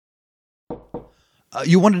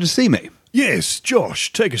You wanted to see me? Yes,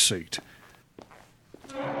 Josh, take a seat.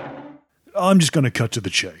 I'm just going to cut to the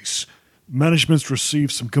chase. Management's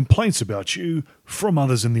received some complaints about you from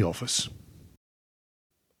others in the office.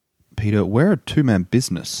 Peter, we're a two-man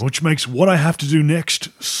business. Which makes what I have to do next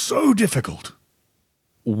so difficult.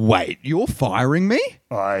 Wait, you're firing me?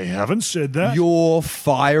 I haven't said that. You're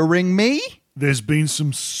firing me? There's been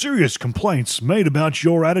some serious complaints made about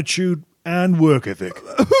your attitude and work ethic.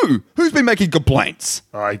 Who? Who's been making complaints?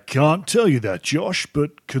 I can't tell you that, Josh,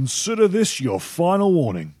 but consider this your final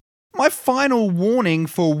warning. My final warning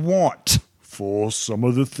for what? For some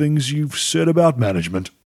of the things you've said about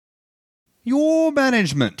management. Your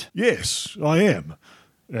management? Yes, I am.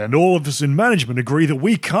 And all of us in management agree that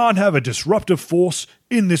we can't have a disruptive force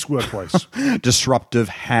in this workplace. Disruptive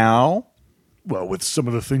how? Well, with some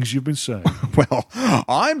of the things you've been saying. Well,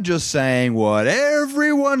 I'm just saying what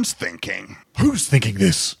everyone's thinking. Who's thinking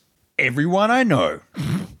this? Everyone I know.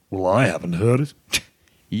 Well, I haven't heard it.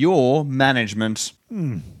 Your management.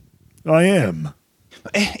 I am.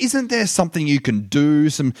 Isn't there something you can do,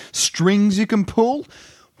 some strings you can pull?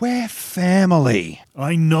 We're family.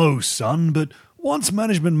 I know, son, but once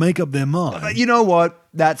management make up their mind... You know what?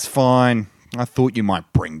 That's fine. I thought you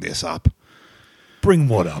might bring this up. Bring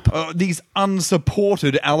what up? These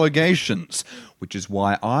unsupported allegations, which is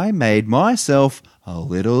why I made myself a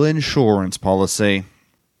little insurance policy.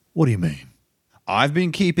 What do you mean? I've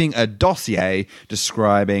been keeping a dossier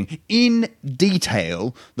describing in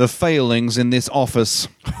detail the failings in this office.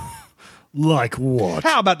 Like what?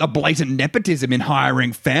 How about the blatant nepotism in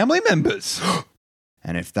hiring family members?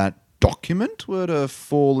 And if that document were to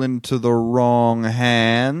fall into the wrong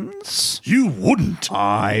hands... You wouldn't.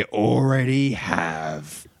 I already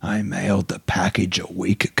have. I mailed the package a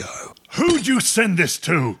week ago. Who'd you send this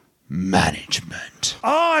to? Management.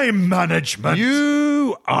 I'm management.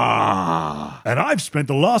 You are. And I've spent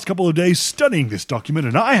the last couple of days studying this document,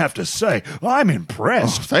 and I have to say, I'm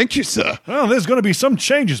impressed. Thank you, sir. Well, there's going to be some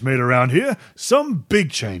changes made around here. Some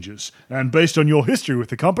big changes. And based on your history with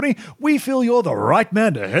the company, we feel you're the right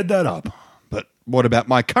man to head that up. But what about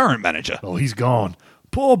my current manager? Oh, he's gone.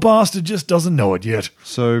 Poor bastard just doesn't know it yet.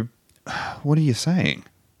 So, what are you saying?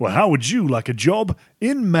 Well, how would you like a job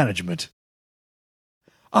in management?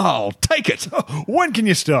 I'll take it. When can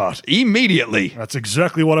you start? Immediately. That's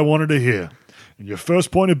exactly what I wanted to hear. And your first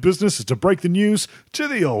point of business is to break the news to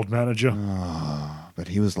the old manager. But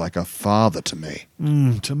he was like a father to me.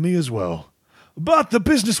 To me as well. But the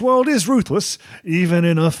business world is ruthless, even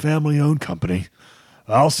in a family-owned company.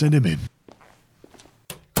 I'll send him in.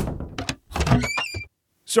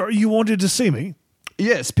 So you wanted to see me?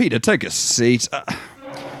 Yes, Peter, take a seat.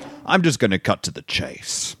 I'm just going to cut to the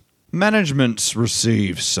chase. Management's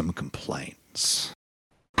received some complaints.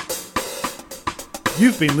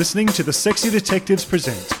 You've been listening to The Sexy Detectives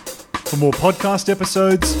Present. For more podcast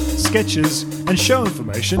episodes, sketches, and show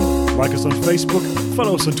information, like us on Facebook,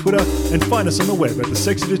 follow us on Twitter, and find us on the web at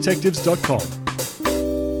thesexydetectives.com.